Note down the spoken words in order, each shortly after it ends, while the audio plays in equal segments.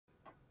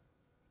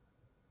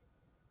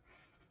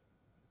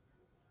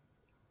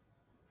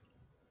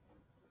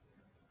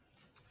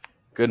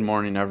Good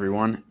morning,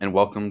 everyone, and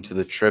welcome to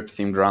the trip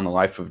themed around the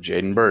life of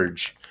Jaden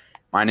Berge.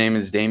 My name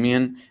is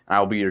Damien, and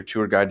I will be your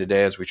tour guide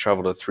today as we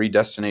travel to 3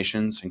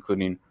 destinations,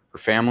 including her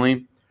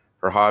family,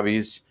 her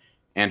hobbies,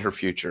 and her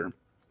future.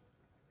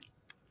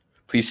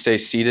 Please stay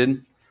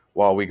seated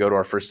while we go to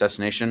our first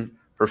destination,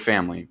 her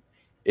family.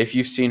 If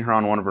you've seen her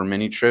on one of her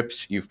mini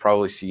trips, you've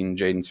probably seen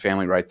Jaden's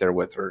family right there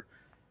with her.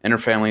 In her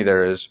family,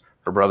 there is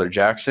her brother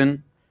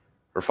Jackson,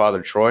 her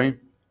father Troy,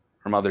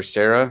 her mother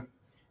Sarah,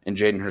 and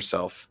Jaden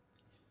herself.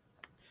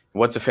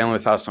 What's a family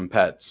without some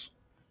pets?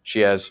 She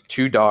has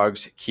 2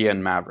 dogs, Kia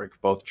and Maverick,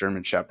 both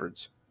German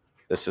Shepherds.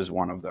 This is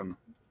one of them.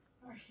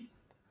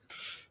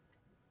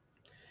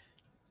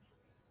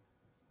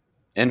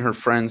 In her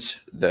friends,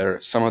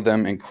 some of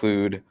them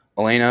include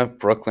Elena,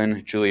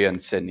 Brooklyn, Julia,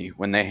 and Sydney.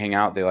 When they hang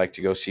out, they like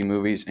to go see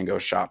movies and go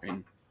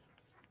shopping.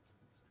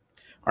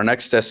 Our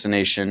next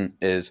destination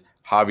is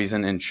hobbies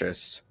and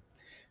interests.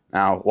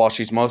 Now, while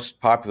she's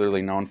most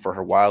popularly known for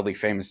her wildly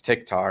famous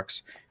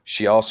TikToks,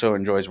 she also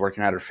enjoys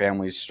working at her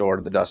family's store,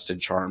 The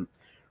Dusted Charm.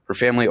 Her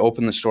family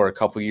opened the store a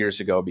couple years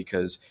ago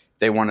because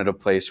they wanted a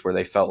place where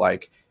they felt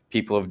like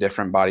people of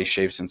different body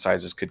shapes and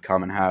sizes could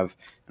come and have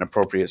an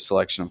appropriate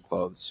selection of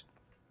clothes.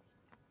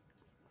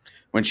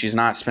 When she's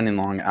not spending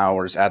long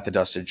hours at The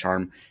Dusted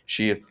Charm,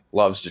 she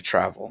loves to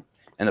travel.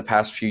 In the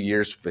past few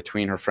years,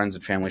 between her friends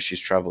and family,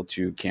 she's traveled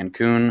to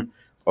Cancun,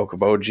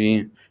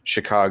 Okoboji,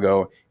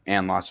 Chicago,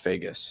 and Las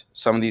Vegas.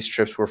 Some of these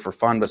trips were for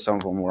fun, but some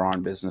of them were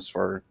on business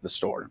for the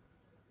store.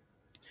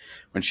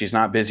 When she's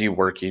not busy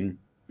working,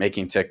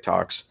 making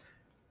TikToks,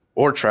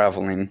 or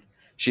traveling,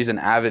 she's an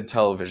avid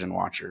television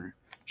watcher.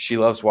 She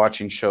loves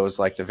watching shows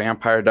like The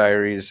Vampire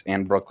Diaries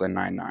and Brooklyn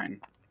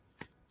Nine-Nine.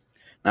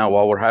 Now,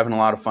 while we're having a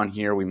lot of fun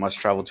here, we must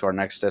travel to our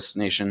next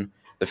destination,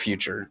 the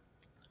future.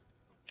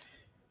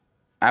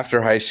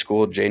 After high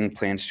school, Jaden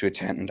plans to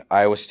attend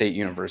Iowa State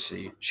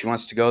University. She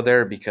wants to go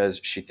there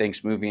because she thinks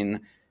going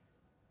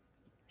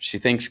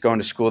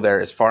to school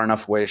there is far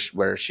enough away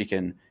where she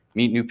can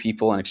meet new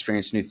people and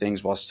experience new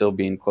things while still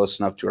being close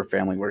enough to her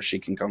family where she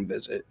can come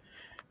visit.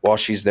 While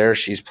she's there,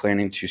 she's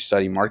planning to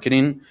study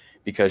marketing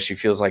because she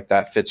feels like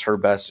that fits her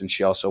best, and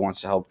she also wants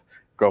to help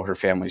grow her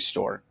family's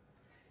store.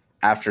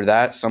 After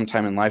that,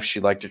 sometime in life,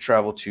 she'd like to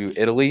travel to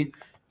Italy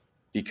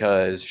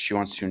because she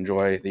wants to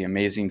enjoy the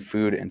amazing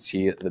food and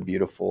see the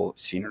beautiful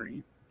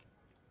scenery.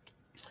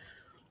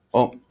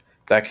 Well,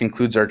 that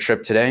concludes our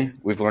trip today.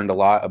 We've learned a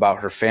lot about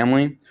her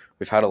family.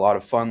 We've had a lot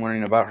of fun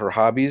learning about her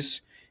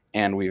hobbies,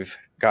 and we've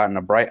gotten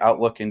a bright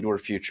outlook into her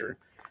future.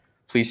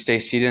 Please stay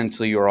seated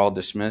until you are all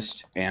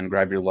dismissed and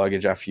grab your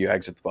luggage after you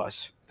exit the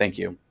bus. Thank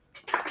you.